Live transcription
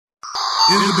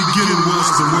In the beginning was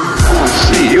the word. I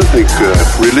see. You think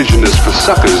religion is for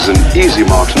suckers and easy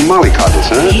marks and mollycoddles,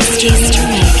 huh?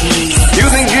 You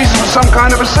think Jesus was some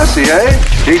kind of a sissy, eh?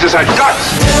 Jesus had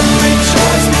guts. Every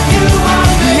choice that you are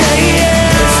making.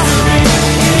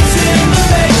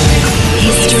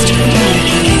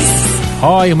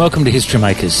 Hi and welcome to History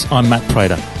Makers. I'm Matt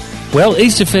Prater. Well,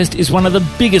 Easterfest is one of the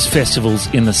biggest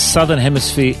festivals in the Southern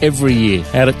Hemisphere every year.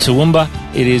 Out at Toowoomba,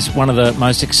 it is one of the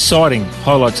most exciting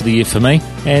highlights of the year for me.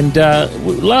 And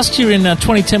last year in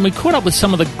 2010, we caught up with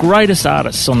some of the greatest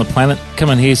artists on the planet.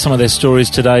 Come and hear some of their stories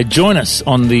today. Join us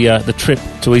on the trip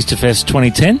to Easterfest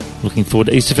 2010. Looking forward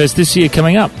to Easterfest this year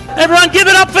coming up. Everyone give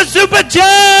it up for Super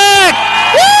Jack!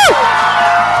 Woo!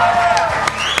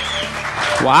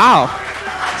 Wow.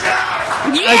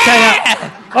 Yeah! Okay,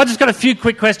 I've just got a few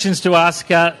quick questions to ask,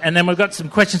 and then we've got some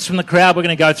questions from the crowd we're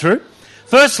going to go through.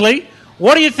 Firstly,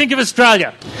 what do you think of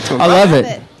Australia? I love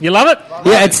it. You love it?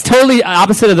 Yeah, it's totally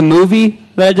opposite of the movie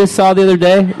that I just saw the other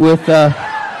day with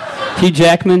Hugh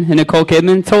Jackman and Nicole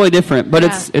Kidman. Totally different, but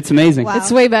it's amazing. Wow.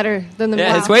 It's way better than the movie.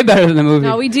 Yeah, it's way better than the movie.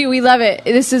 No, we do. We love it.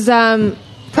 This is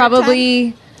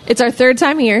probably... It's our third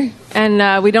time here,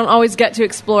 and we don't always get to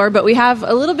explore, but we have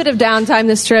a little bit of downtime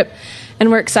this trip, and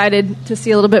we're excited to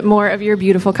see a little bit more of your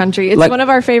beautiful country. It's one of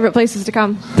our favorite places to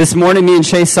come. This morning, me and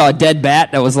Chase saw a dead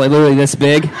bat that was like literally this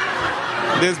big.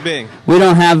 This big. We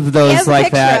don't have those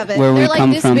like that where They're we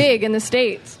come like from. this big in the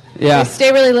States. Yeah. They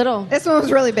stay really little. This one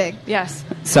was really big. Yes.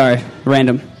 Sorry,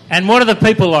 random. And what are the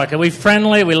people like? Are we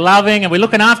friendly? Are we loving? Are we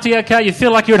looking after you okay? You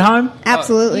feel like you're at home?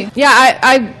 Absolutely.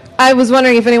 Yeah, I was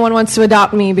wondering if anyone wants to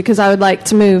adopt me because I would like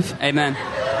to move. Amen.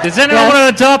 Does anyone want to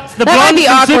adopt the That might blonde be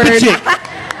from Super awkward.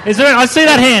 Chick? Is there? I see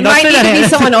that hand. Might need to be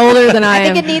someone older than I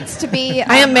am. I think it needs to be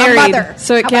I am a married, mother.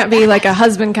 so it can't be like a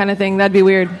husband kind of thing. That'd be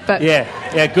weird. But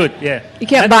Yeah, good, yeah. you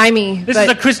can't buy me. This but- is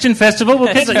a Christian festival.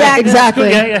 We'll keep it. Exactly.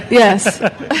 Good, yeah. Yes.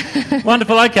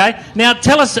 Wonderful, okay. Now,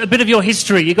 tell us a bit of your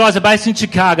history. You guys are based in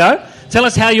Chicago. Tell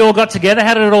us how you all got together.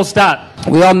 How did it all start?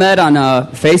 We all met on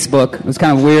Facebook. It was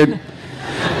kind of weird.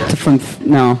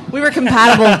 We were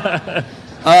compatible.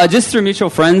 Just through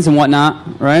mutual friends and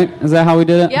whatnot, right? Is that how we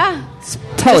did it? Yeah.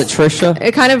 Tell it, Trisha.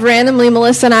 It kind of randomly,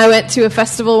 Melissa and I went to a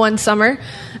festival one summer,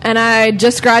 and I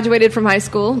just graduated from high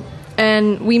school,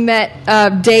 and we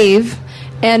met Dave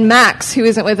and Max, who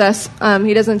isn't with us.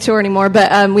 He doesn't tour anymore,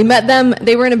 but we met them.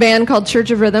 They were in a band called Church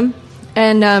of Rhythm,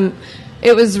 and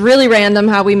it was really random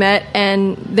how we met,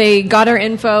 and they got our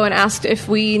info and asked if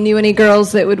we knew any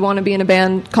girls that would want to be in a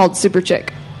band called Super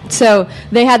Chick. So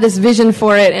they had this vision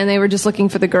for it, and they were just looking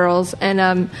for the girls.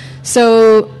 And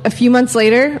so a few months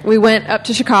later, we went up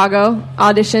to Chicago,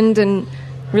 auditioned, and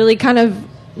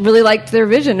really liked their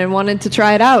vision and wanted to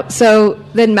try it out. So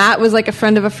then Matt was like a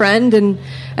friend of a friend,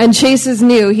 and Chase is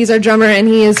new. He's our drummer, and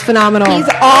he is phenomenal. He's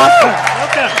awesome.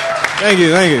 Thank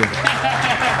you.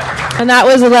 And that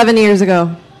was 11 years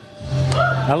ago.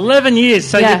 11 years.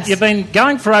 So Yes. you've been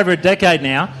going for over a decade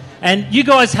now. And you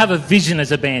guys have a vision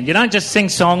as a band. You don't just sing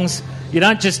songs. You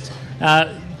don't just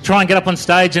try and get up on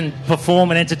stage and perform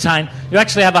and entertain. You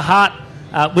actually have a heart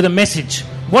with a message.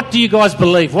 What do you guys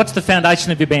believe? What's the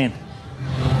foundation of your band?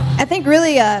 I think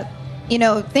really,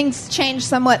 things change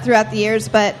somewhat throughout the years,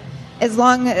 but as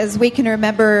long as we can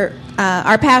remember,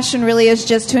 our passion really is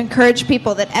just to encourage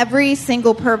people that every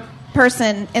single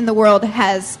person in the world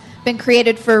has been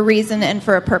created for a reason and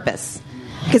for a purpose.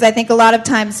 Because I think a lot of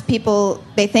times people,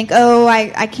 they think, oh,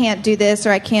 I can't do this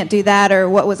or I can't do that or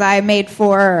what was I made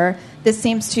for or this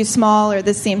seems too small or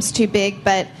this seems too big.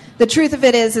 But the truth of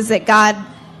it is that God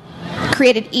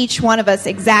created each one of us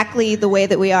exactly the way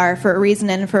that we are for a reason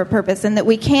and for a purpose, and that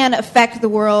we can affect the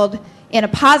world in a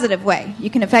positive way. You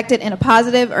can affect it in a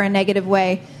positive or a negative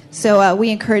way. So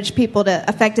we encourage people to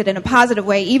affect it in a positive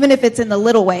way, even if it's in the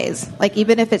little ways, like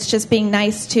even if it's just being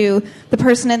nice to the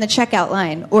person in the checkout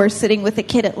line or sitting with a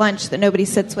kid at lunch that nobody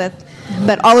sits with.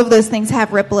 But all of those things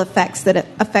have ripple effects that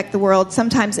affect the world,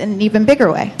 sometimes in an even bigger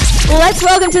way. Well, let's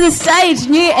welcome to the stage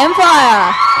New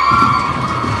Empire.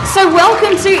 So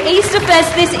welcome to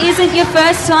Easterfest. This isn't your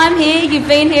first time here. You've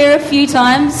been here a few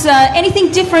times.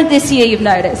 Anything different this year you've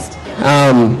noticed?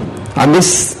 I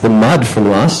miss the mud from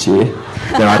last year.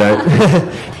 No, I don't.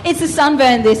 It's the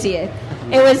sunburn this year.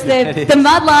 It was the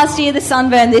mud last year, the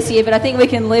sunburn this year, but I think we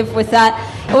can live with that.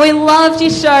 We loved your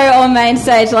show on main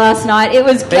stage last night. It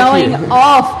was going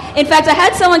off. In fact, I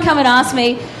had someone come and ask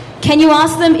me, can you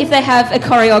ask them if they have a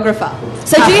choreographer?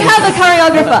 So do you have a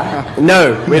choreographer?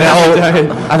 No, we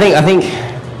don't. I think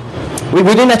we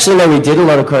didn't actually know we did a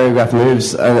lot of choreographed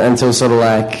moves until sort of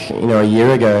like, a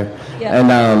year ago. Yeah.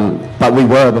 And but we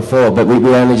were before, but we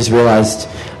only just realised,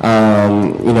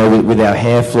 with our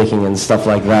hair flicking and stuff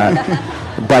like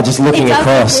that, but just looking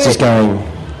across, just going,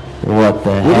 what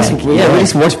the heck? We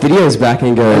just watch videos back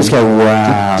and go,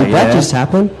 wow. Did that just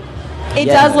happen? It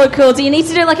does look cool. Do you need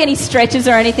to do like any stretches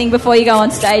or anything before you go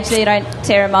on stage so you don't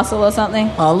tear a muscle or something?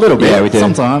 A little bit. Yeah, we do.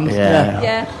 Sometimes.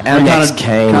 Yeah. And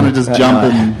kind of just jump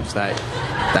and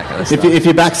that kind of stuff. If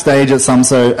you're backstage at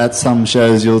some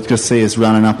shows, you'll just see us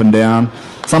running up and down.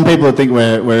 Some people think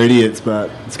we're idiots,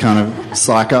 but it's kind of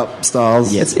psych up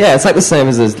styles. It's like the same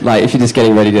as like if you're just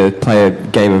getting ready to play a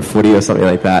game of footy or something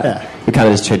like that. Yeah. We kind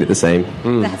of just treat it the same.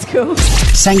 That's cool.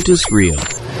 Sanctus Real.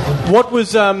 What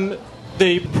was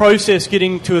the process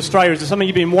getting to Australia? Is it something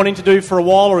you've been wanting to do for a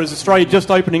while, or is Australia just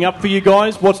opening up for you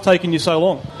guys? What's taken you so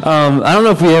long? I don't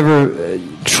know if we ever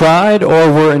tried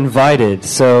or were invited.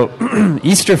 So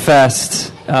Easterfest,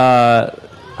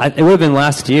 it would have been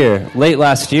late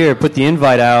last year, put the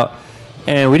invite out,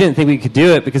 and we didn't think we could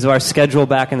do it because of our schedule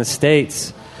back in the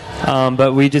States.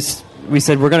 But we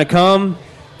said we're going to come,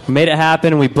 made it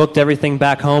happen, and we booked everything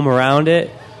back home around it.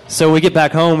 So when we get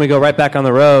back home, we go right back on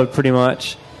the road pretty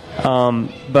much.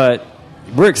 But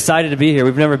we're excited to be here.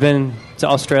 We've never been to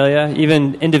Australia,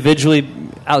 even individually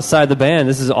outside the band.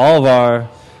 This is all of our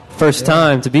first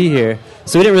time to be here.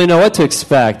 So we didn't really know what to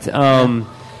expect.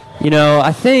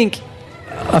 I think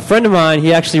a friend of mine,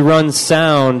 he actually runs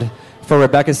sound for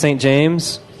Rebecca St.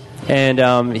 James,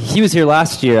 and he was here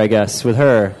last year, I guess, with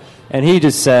her. And he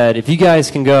just said, if you guys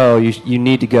can go, you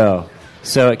need to go.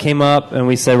 So it came up, and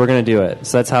we said we're going to do it.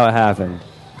 So that's how it happened.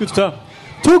 Good stuff.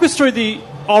 Talk us through the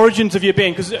origins of your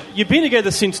band, because you've been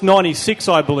together since 96,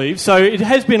 I believe, so it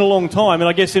has been a long time, and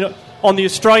I guess on the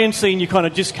Australian scene you're kind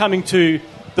of just coming to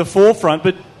the forefront,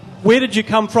 but where did you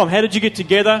come from? How did you get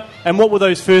together, and what were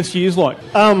those first years like?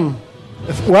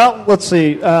 Well, let's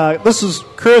see. This is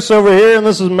Chris over here, and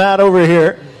this is Matt over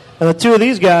here, and the two of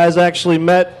these guys actually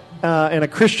met in a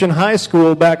Christian high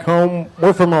school back home.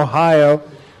 We're from Ohio,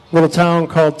 a little town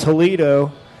called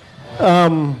Toledo.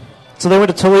 So they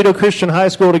went to Toledo Christian High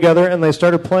School together, and they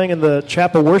started playing in the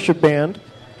chapel worship band,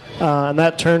 and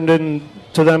that turned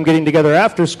into them getting together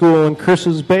after school in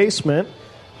Chris's basement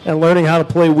and learning how to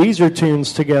play Weezer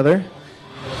tunes together.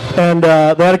 And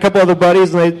they had a couple other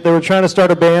buddies, and they were trying to start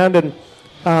a band, and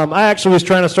I actually was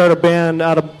trying to start a band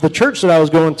out of the church that I was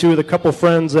going to with a couple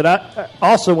friends that I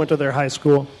also went to their high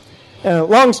school.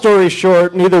 Long story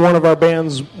short, neither one of our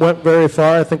bands went very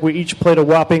far. I think we each played a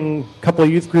whopping couple of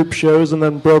youth group shows and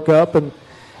then broke up. And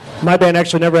my band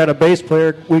actually never had a bass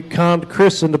player. We conned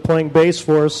Chris into playing bass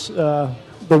for us, the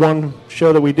one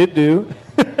show that we did do.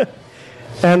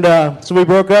 And so we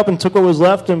broke up and took what was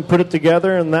left and put it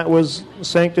together, and that was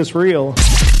Sanctus Real.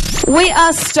 We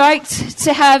are stoked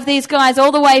to have these guys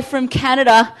all the way from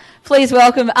Canada. Please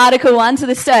welcome Article 1 to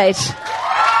the stage.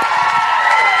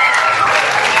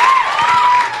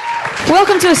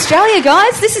 Welcome to Australia,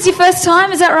 guys. This is your first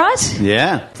time, is that right?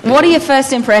 Yeah. What are your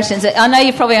first impressions? I know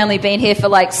you've probably only been here for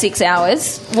like 6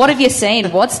 hours. What have you seen?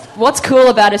 What's cool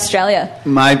about Australia?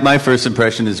 My first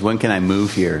impression is, when can I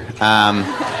move here?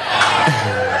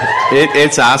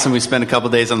 It's awesome. We spent a couple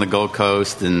days on the Gold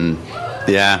Coast, and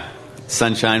yeah,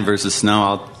 sunshine versus snow,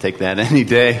 I'll take that any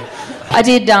day. I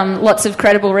did lots of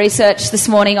credible research this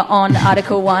morning on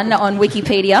Article 1 on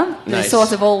Wikipedia, the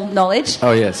source of all knowledge.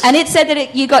 Oh, yes. And it said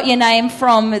that you got your name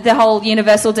from the whole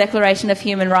Universal Declaration of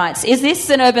Human Rights. Is this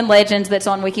an urban legend that's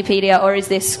on Wikipedia, or is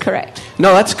this correct?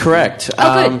 No, that's correct.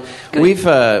 Oh, good. We've,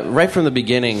 right from the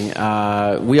beginning,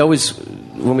 when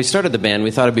we started the band,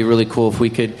 we thought it'd be really cool if we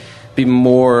could be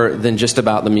more than just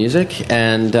about the music,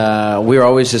 and we were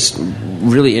always just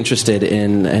really interested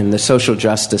in the social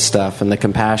justice stuff and the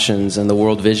compassions and the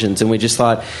world visions, and we just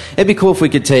thought it'd be cool if we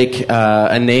could take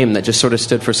a name that just sort of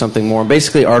stood for something more.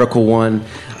 Basically, Article 1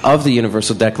 of the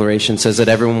Universal Declaration says that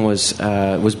everyone was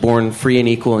born free and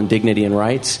equal in dignity and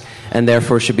rights, and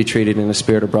therefore should be treated in a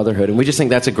spirit of brotherhood, and we just think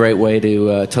that's a great way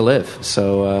to live,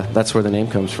 so that's where the name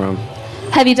comes from.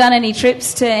 Have you done any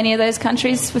trips to any of those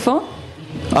countries before?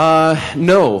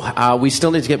 No, we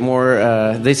still need to get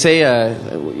more. They say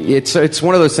it's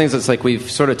one of those things that's like we've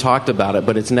sort of talked about it,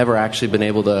 but it's never actually been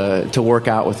able to work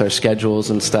out with our schedules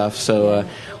and stuff. So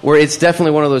it's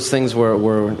definitely one of those things where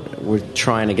we're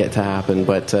trying to get to happen,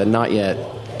 but not yet.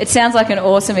 It sounds like an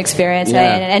awesome experience,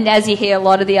 yeah. And as you hear, a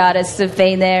lot of the artists have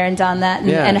been there and done that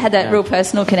and had that real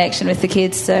personal connection with the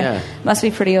kids, so it must be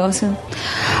pretty awesome.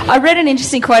 I read an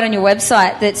interesting quote on your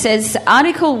website that says,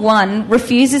 Article 1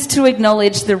 refuses to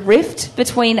acknowledge the rift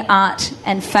between art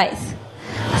and faith.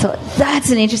 I thought, that's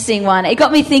an interesting one. It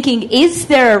got me thinking, is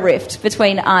there a rift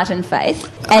between art and faith?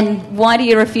 And why do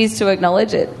you refuse to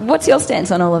acknowledge it? What's your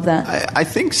stance on all of that? I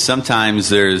think sometimes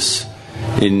there's...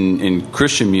 In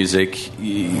Christian music,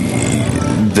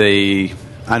 they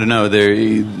I don't know.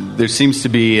 There seems to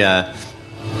be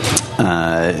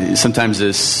sometimes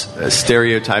this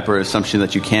stereotype or assumption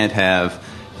that you can't have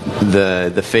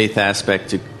the faith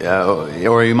aspect,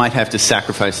 or you might have to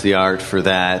sacrifice the art for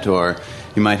that, or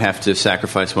you might have to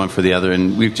sacrifice one for the other.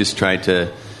 And we've just tried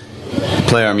to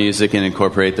play our music and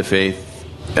incorporate the faith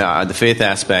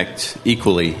aspect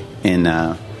equally, and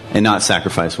not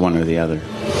sacrifice one or the other.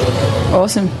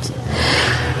 Awesome.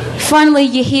 Finally,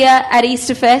 you're here at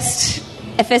Easterfest,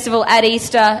 a festival at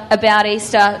Easter, about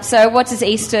Easter. So what does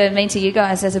Easter mean to you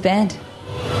guys as a band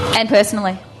and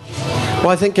personally? Well,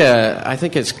 I think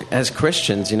as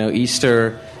Christians,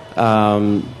 Easter,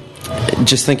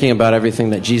 just thinking about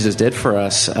everything that Jesus did for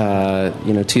us,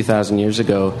 2,000 years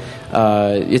ago,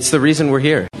 it's the reason we're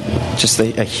here. Just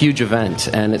a huge event,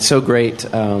 and it's so great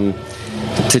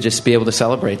to just be able to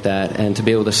celebrate that, and to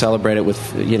be able to celebrate it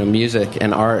with music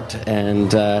and art, and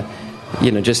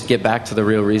just get back to the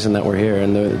real reason that we're here,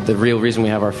 and the real reason we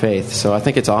have our faith. So I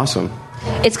think it's awesome.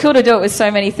 It's cool to do it with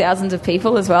so many thousands of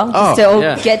people as well. Just to all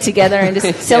get together and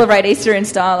just celebrate Easter in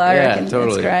style. I reckon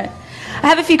totally. That's great. I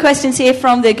have a few questions here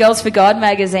from the Girls for God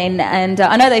magazine, and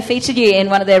I know they featured you in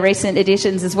one of their recent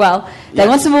editions as well. They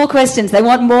want some more questions. They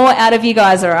want more out of you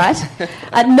guys, all right?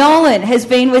 Nolan has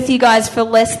been with you guys for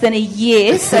less than a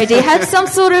year, so do you have some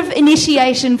sort of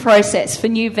initiation process for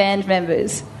new band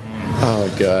members?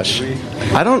 Oh, gosh.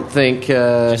 I don't think...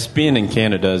 Just being in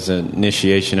Canada is an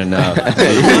initiation enough.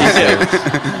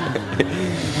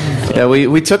 Yeah,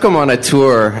 we took them on a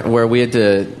tour where we had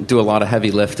to do a lot of heavy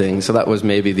lifting, so that was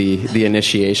maybe the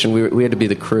initiation. We had to be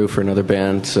the crew for another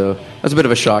band, so that was a bit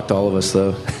of a shock to all of us,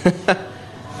 though.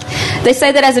 They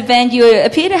say that as a band you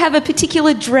appear to have a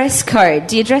particular dress code.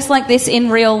 Do you dress like this in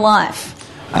real life?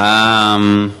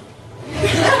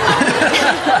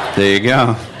 There you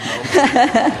go.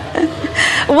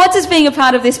 What does being a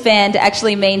part of this band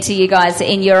actually mean to you guys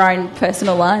in your own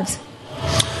personal lives?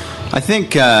 I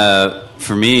think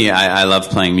for me, I love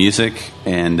playing music,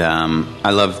 and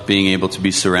I love being able to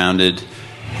be surrounded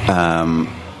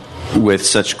with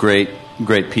such great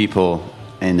people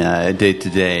in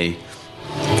day-to-day,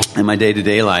 in my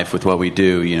day-to-day life with what we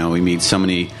do. We meet so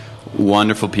many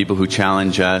wonderful people who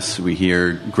challenge us. We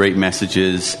hear great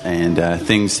messages and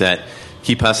things that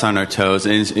keep us on our toes.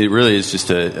 And it really is just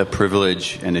a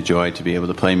privilege and a joy to be able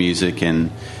to play music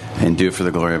and do it for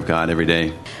the glory of God every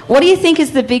day. What do you think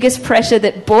is the biggest pressure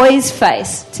that boys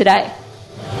face today?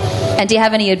 And do you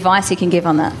have any advice you can give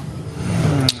on that?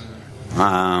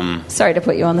 Sorry to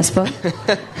put you on the spot.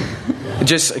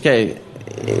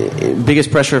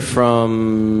 Biggest pressure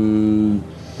from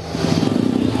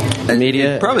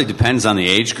media? It probably depends on the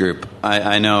age group.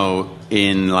 I know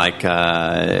in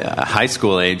a high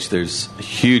school age, there's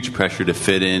huge pressure to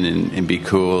fit in and be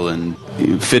cool and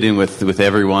fit in with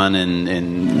everyone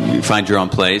and find your own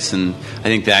place. And I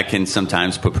think that can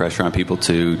sometimes put pressure on people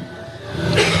to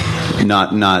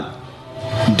not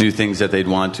do things that they'd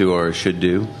want to or should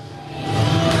do.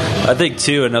 I think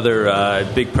too another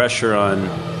big pressure on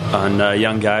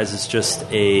young guys is just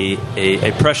a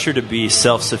pressure to be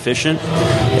self-sufficient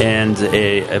and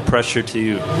a pressure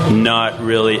to not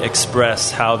really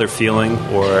express how they're feeling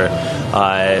or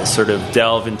sort of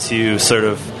delve into sort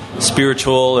of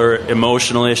spiritual or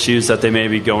emotional issues that they may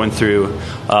be going through.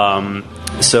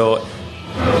 So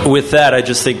with that, I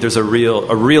just think there's a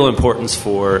real importance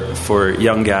for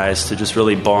young guys to just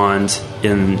really bond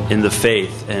in the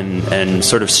faith and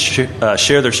sort of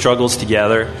share their struggles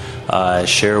together,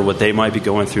 share what they might be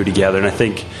going through together. And I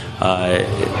think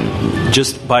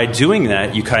just by doing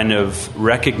that, you kind of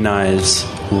recognize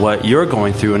what you're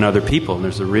going through in other people, and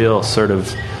there's a real sort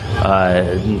of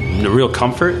a real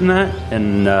comfort in that.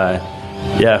 And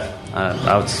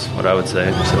that's what I would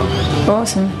say. So.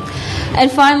 Awesome. And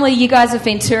finally, you guys have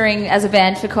been touring as a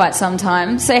band for quite some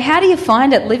time. So how do you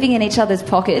find it living in each other's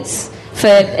pockets for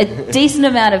a decent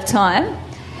amount of time?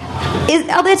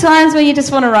 Are there times when you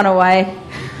just want to run away?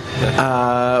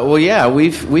 Well, yeah.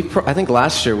 I think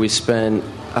last year we spent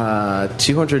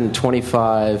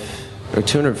 225 or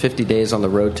 250 days on the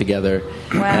road together.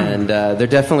 Wow. And there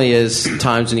definitely is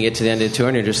times when you get to the end of the tour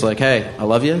and you're just like, hey, I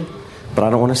love you, but I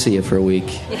don't want to see you for a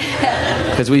week.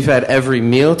 Because we've had every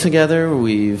meal together,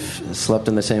 we've slept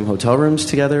in the same hotel rooms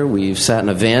together, we've sat in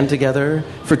a van together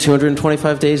for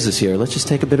 225 days this year. Let's just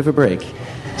take a bit of a break.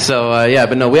 So,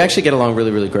 but no, we actually get along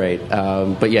really, really great.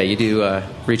 But yeah, you do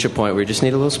reach a point where you just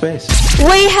need a little space.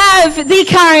 We have the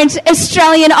current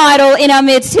Australian Idol in our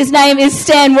midst. His name is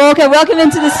Stan Walker. Welcome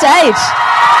him to the stage.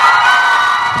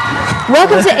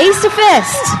 Welcome to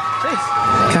Easterfest.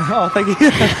 Oh, thank you.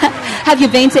 Have you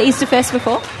been to Easterfest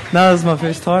before? No, it was my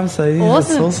first time, so yeah,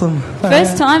 Awesome. it's awesome.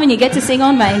 First time, and you get to sing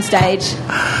on main stage.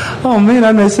 Oh man,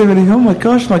 I know so many. Oh my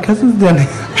gosh, my cousin's down here.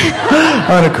 I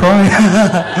had to cry.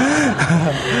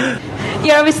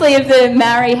 You're obviously of the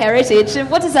Maori heritage.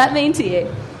 What does that mean to you?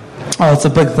 Oh, it's a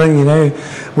big thing, you know.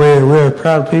 We're a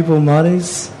proud people,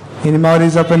 Māoris. Any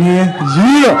Māoris up in here?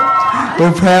 Yeah!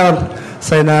 We're proud.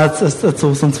 So no, it's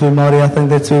awesome to be Māori. I think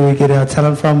that's where we get our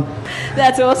talent from.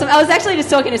 That's awesome. I was actually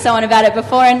just talking to someone about it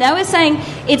before, and they were saying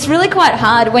it's really quite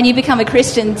hard when you become a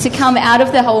Christian to come out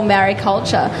of the whole Maori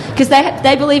culture because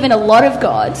they believe in a lot of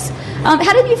gods.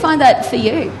 How did you find that for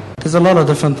you? There's a lot of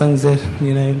different things that,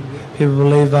 you know, people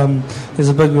believe. There's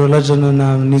a big religion in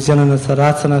New Zealand, it's a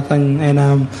Ratana thing,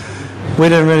 and we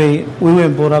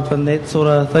weren't brought up in that sort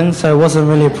of thing, so it wasn't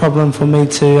really a problem for me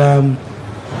to,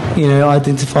 you know,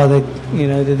 identify that, you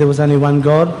know, that there was only one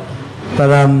God. But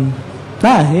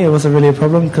it wasn't really a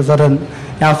problem because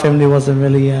our family wasn't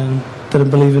really didn't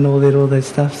believe in all that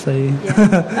stuff. So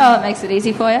Oh, it makes it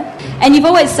easy for you. And you've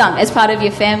always sung as part of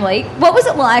your family. What was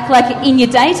it like in your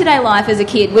day-to-day life as a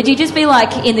kid? Would you just be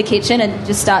like in the kitchen and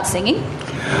just start singing?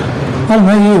 I don't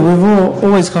know. Yeah, we've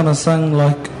always kind of sung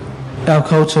like our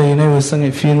culture. You know, we sing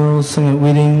at funerals, sing at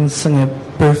weddings, sing at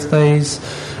birthdays,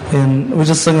 and we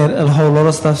just sing at a whole lot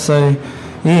of stuff. So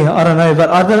yeah, I don't know, but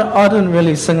I didn't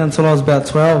really sing until I was about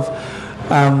 12.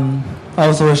 I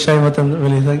was always ashamed. I didn't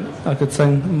really think I could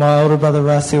sing. My older brother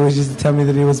Rasi always used to tell me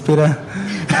that he was better.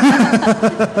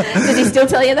 Does he still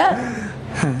tell you that?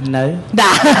 No.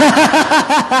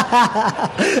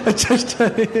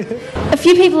 A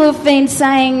few people have been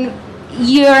saying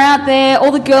you're out there,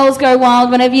 all the girls go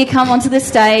wild whenever you come onto the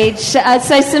stage.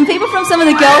 So some people from some of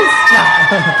the girls...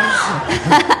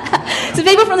 Some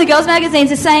people from the girls'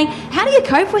 magazines are saying, how do you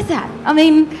cope with that? I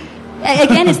mean,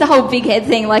 again, it's the whole big head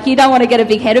thing. Like, you don't want to get a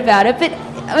big head about it. But,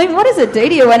 I mean, what does it do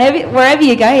to you wherever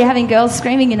you go, you're having girls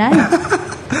screaming your name?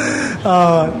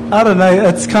 I don't know.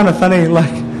 It's kind of funny.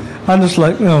 Like, I'm just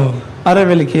like, no, I don't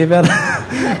really care about it.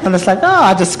 I'm just like,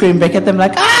 I just scream back at them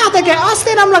like, they go,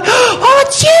 Austin. I'm like,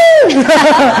 it's you!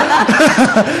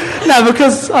 No,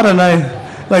 because, I don't know.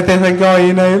 Like, they think,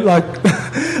 you know, like...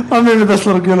 I remember this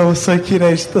little girl, I was so cute.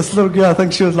 This little girl, I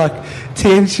think she was like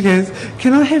 10. She goes,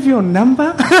 can I have your number?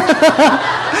 And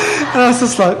I was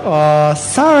just like,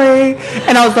 sorry.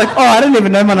 And I was like, I didn't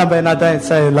even know my number, and I don't.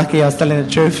 So lucky I was telling the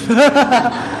truth.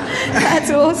 That's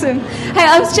awesome. Hey,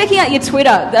 I was checking out your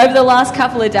Twitter over the last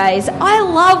couple of days. I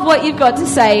love what you've got to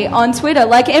say on Twitter.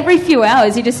 Like every few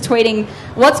hours you're just tweeting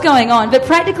what's going on, but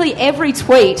practically every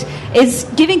tweet is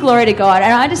giving glory to God,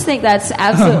 and I just think that's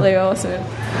absolutely awesome.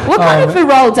 What kind of a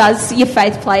role does your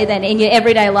faith play then in your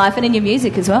everyday life and in your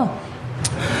music as well?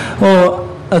 Well,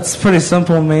 it's pretty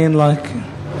simple, man. Like,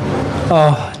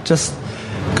 just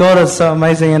God is so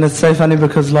amazing, and it's so funny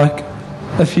because, like,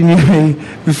 if you knew me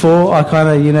before, I kind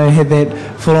of, you know, had that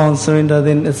full-on surrender,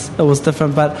 then it was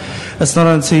different. But it's not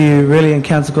until you really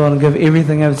encounter God and give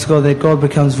everything over to God that God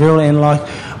becomes real. And, like,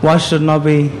 why shouldn't I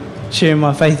be sharing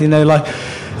my faith? You know, like,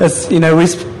 it's, you know, we're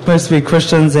supposed to be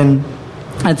Christians, and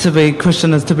to be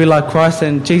Christian is to be like Christ,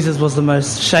 and Jesus was the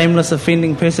most shameless,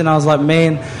 offending person. I was like,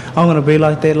 man, I'm going to be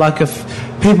like that. Like, if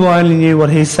people only knew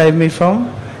what he saved me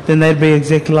from, then they'd be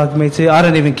exactly like me too. I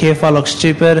don't even care if I look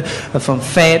stupid, if I'm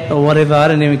fat or whatever. I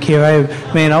don't even care.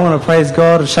 Hey, man, I want to praise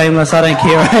God. Shameless, I don't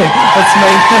care. Hey, that's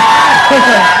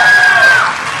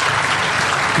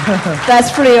me.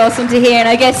 That's pretty awesome to hear, and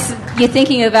I guess you're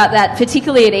thinking about that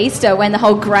particularly at Easter when the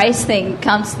whole grace thing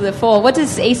comes to the fore. What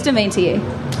does Easter mean to you?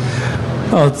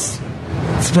 Oh, it's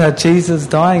about Jesus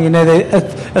dying. You know,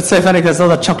 it's so funny because all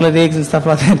the chocolate eggs and stuff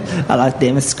like that, I like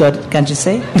them. It's good, can't you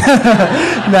see?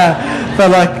 No, but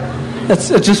like,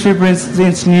 it just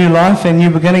represents new life and new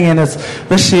beginning, and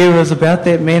this year is about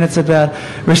that, man. It's about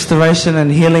restoration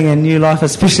and healing and new life,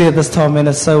 especially at this time, man.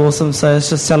 It's so awesome. So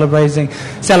it's just celebrating,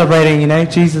 you know,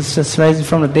 Jesus just raising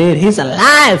from the dead. He's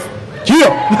alive.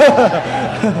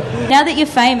 Now that you're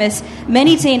famous,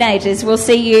 many teenagers will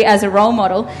see you as a role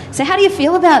model. So how do you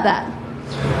feel about that?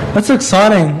 It's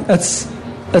exciting. It's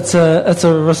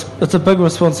a big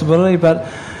responsibility, but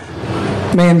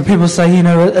man, people say, you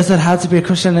know, is it hard to be a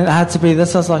Christian and hard to be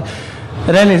this? I was like,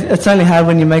 it's only hard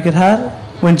when you make it hard.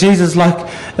 When Jesus, like,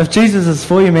 if Jesus is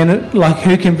for you, man, like,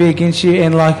 who can be against you?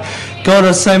 And like, God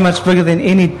is so much bigger than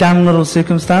any dumb little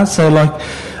circumstance. So like,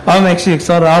 I'm actually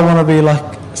excited. I want to be like,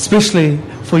 especially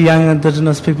for young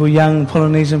Indigenous people, young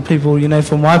Polynesian people, you know,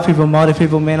 for my people, Māori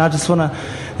people, man, I just want to,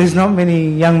 there's not many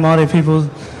young Māori people,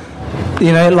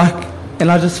 you know, like, and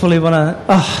I just fully want to,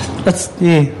 that's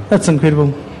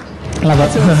incredible. Love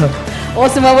it.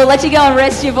 Awesome. Well, we'll let you go and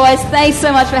rest your voice. Thanks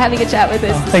so much for having a chat with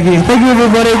us. Thank you. Thank you,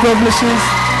 everybody. God bless you.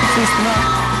 See you tonight.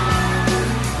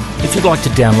 if you'd like to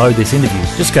download this interview,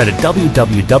 just go to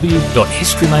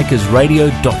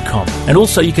www.historymakersradio.com. And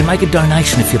also you can make a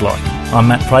donation if you'd like. I'm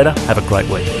Matt Prater. Have a great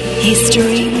week.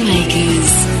 History Makers.